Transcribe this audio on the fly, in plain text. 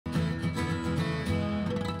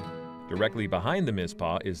Directly behind the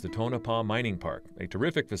Mizpah is the Tonopah Mining Park, a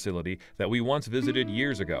terrific facility that we once visited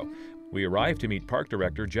years ago. We arrived to meet Park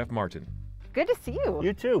Director Jeff Martin. Good to see you.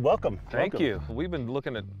 You too. Welcome. Thank you. We've been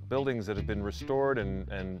looking at buildings that have been restored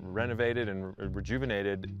and renovated and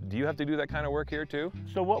rejuvenated. Do you have to do that kind of work here too?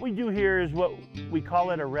 So what we do here is what we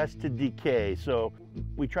call it arrested decay. So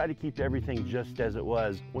we try to keep everything just as it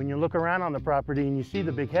was. When you look around on the property and you see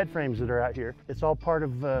the big head frames that are out here, it's all part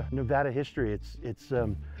of Nevada history. It's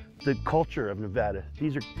the culture of Nevada.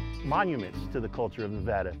 These are monuments to the culture of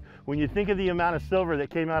Nevada. When you think of the amount of silver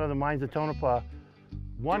that came out of the mines of Tonopah,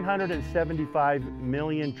 175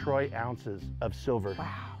 million troy ounces of silver.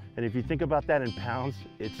 Wow. And if you think about that in pounds,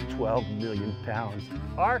 it's 12 million pounds.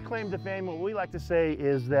 Our claim to fame, what we like to say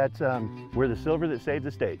is that we're the silver that saved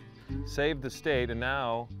the state. Saved the state, and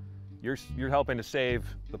now you're helping to save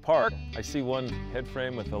the park. I see one head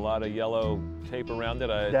frame with a lot of yellow tape around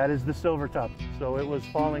it. That is the silver top. So it was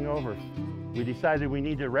falling over. We decided we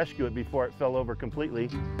need to rescue it before it fell over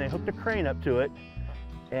completely. They hooked a crane up to it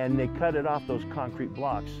and they cut it off those concrete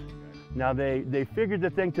blocks. Now they figured the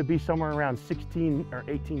thing to be somewhere around 16 or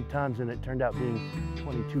 18 tons and it turned out being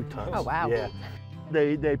 22 tons. Oh, wow. Yeah.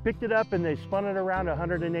 They picked it up and they spun it around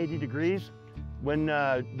 180 degrees. When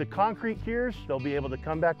the concrete cures, they'll be able to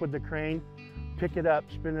come back with the crane, pick it up,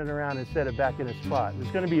 spin it around and set it back in its spot.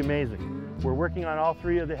 It's gonna be amazing. We're working on all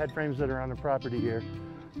 3 of the head frames that are on the property here.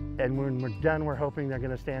 And when we're done, we're hoping they're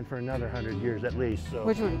going to stand for another 100 years at least. So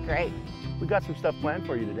which would be great. We got some stuff planned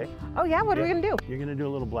for you today. Oh yeah, what are we going to do? You're going to do a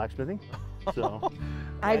little blacksmithing. So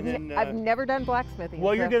I've never done blacksmithing.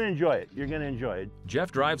 Well, you're going to enjoy it. You're going to enjoy it.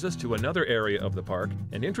 Jeff drives us to another area of the park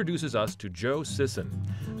and introduces us to Joe Sisson.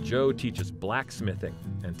 Joe teaches blacksmithing,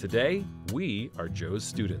 and today we are Joe's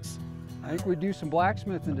students. I think we do some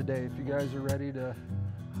blacksmithing today if you guys are ready to.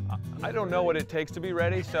 I don't know what it takes to be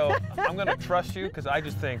ready, so I'm going to trust you because I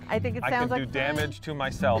just think I can do damage to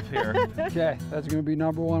myself here. Okay, that's going to be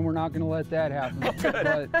number one. We're not going to let that happen.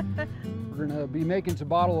 But we're going to be making some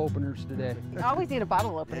bottle openers today. You always need a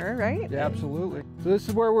bottle opener, right? Yeah, absolutely. So this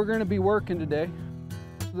is where we're going to be working today.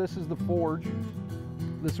 This is the forge.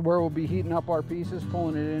 This is where we'll be heating up our pieces,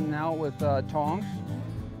 pulling it in and out with tongs.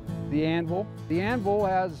 The anvil. The anvil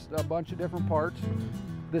has a bunch of different parts.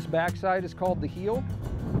 This backside is called the heel.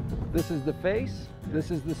 This is the face,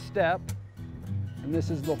 this is the step, and this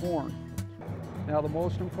is the horn. Now the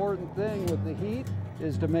most important thing with the heat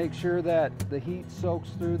is to make sure that the heat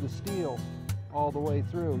soaks through the steel all the way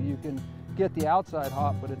through. You can get the outside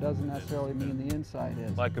hot, but it doesn't necessarily mean the inside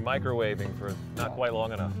is. Like a microwaving for not quite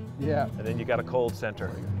long enough. Yeah. And then you got a cold center.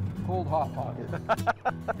 Cold hot pocket.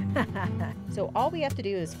 So all we have to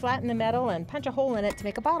do is flatten the metal and punch a hole in it to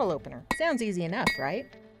make a bottle opener. Sounds easy enough, right?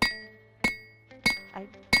 I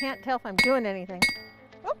can't tell if I'm doing anything.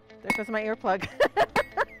 Oh, there goes my earplug.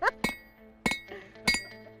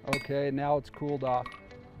 Okay, now it's cooled off.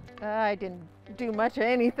 I didn't do much of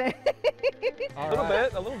anything. A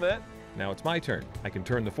little bit. Now it's my turn. I can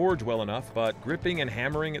turn the forge well enough, but gripping and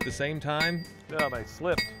hammering at the same time? Oh, I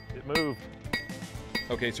slipped. It moved.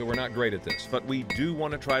 Okay, so we're not great at this, but we do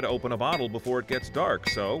want to try to open a bottle before it gets dark,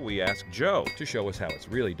 so we asked Joe to show us how it's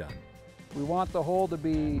really done. We want the hole to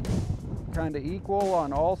be kind of equal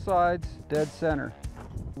on all sides, dead center.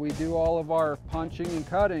 We do all of our punching and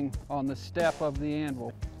cutting on the step of the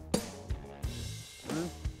anvil.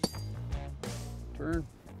 Turn.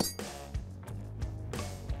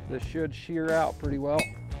 This should shear out pretty well.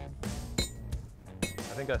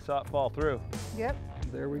 I think I saw it fall through. Yep.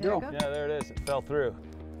 There we There go. you go. Yeah, there it is. It fell through.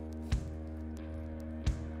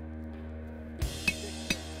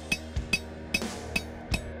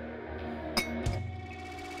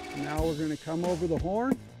 Now we're going to come over the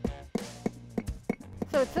horn.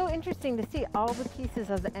 So it's so interesting to see all the pieces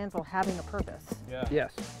of the anvil having a purpose. Yeah.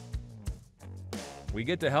 Yes. We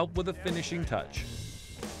get to help with the finishing touch.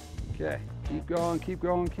 Okay. Keep going, keep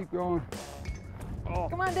going, keep going. Oh.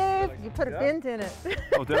 Come on, Dave. You put a bint in it.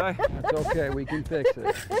 Oh, did I? That's okay. We can fix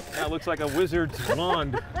it. That looks like a wizard's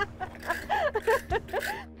wand.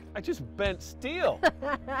 I just bent steel.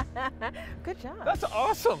 Good job. That's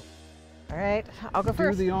awesome. All right, I'll go Do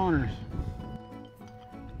first. the honors.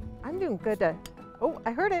 I'm doing good. Oh,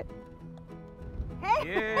 I heard it. Hey!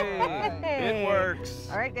 Yay! It works.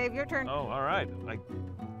 All right, Dave, your turn. Oh, all right. I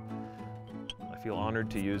feel honored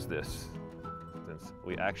to use this since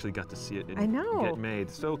we actually got to see it I know. get made.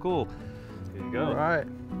 So cool. Here you go. All right.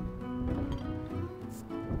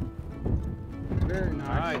 Very nice.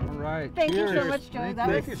 All right. All right. Thank you Cheers. so much, Joe. Thank That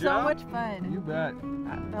you. was Thank so you, Joe. much fun. You bet.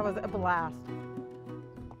 That was a blast.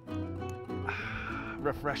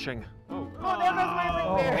 Refreshing. Oh, there goes my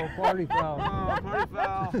ring there. Oh, party foul. Oh, party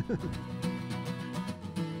foul.